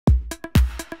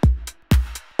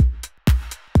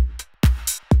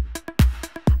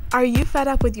Are you fed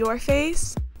up with your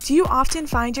face? Do you often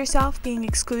find yourself being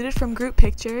excluded from group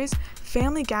pictures,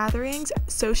 family gatherings,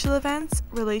 social events,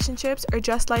 relationships, or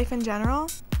just life in general?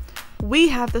 We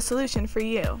have the solution for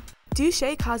you. Douche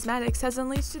Cosmetics has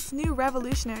unleashed its new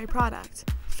revolutionary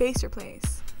product, Face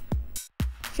Replace.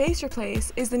 Face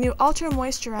Replace is the new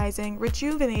ultra-moisturizing,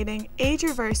 rejuvenating,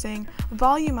 age-reversing,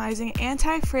 volumizing,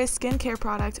 anti-frizz skincare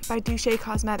product by Douche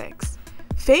Cosmetics.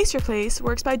 Face Replace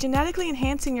works by genetically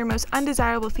enhancing your most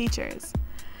undesirable features.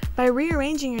 By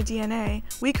rearranging your DNA,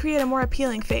 we create a more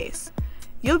appealing face.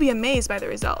 You'll be amazed by the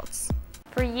results.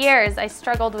 For years, I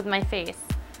struggled with my face.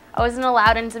 I wasn't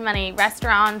allowed into many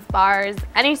restaurants, bars,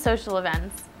 any social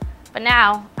events. But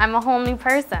now, I'm a whole new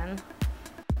person.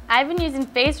 I've been using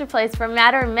Face Replace for a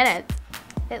matter of minutes.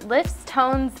 It lifts,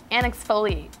 tones, and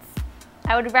exfoliates.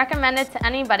 I would recommend it to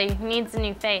anybody who needs a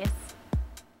new face.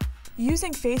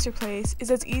 Using Face Replace is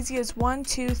as easy as 1,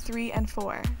 2, 3, and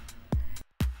 4.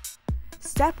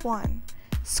 Step 1.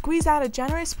 Squeeze out a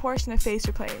generous portion of Face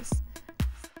Replace.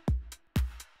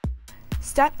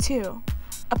 Step 2.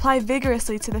 Apply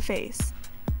vigorously to the face.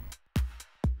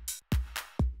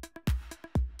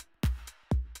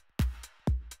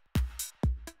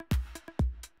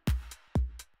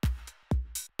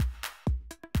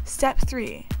 Step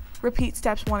 3. Repeat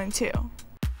steps 1 and 2.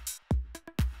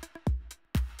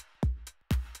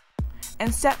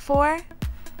 And step 4.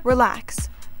 Relax.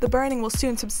 The burning will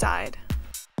soon subside.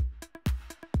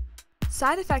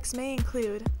 Side effects may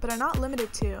include, but are not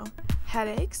limited to,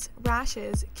 headaches,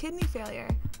 rashes, kidney failure,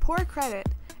 poor credit,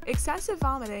 excessive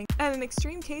vomiting, and in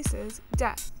extreme cases,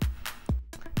 death.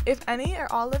 If any or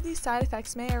all of these side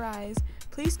effects may arise,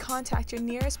 please contact your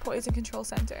nearest poison control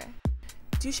center.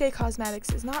 Douche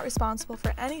Cosmetics is not responsible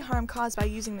for any harm caused by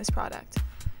using this product.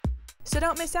 So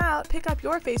don't miss out, pick up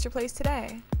your Face Replace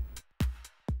today.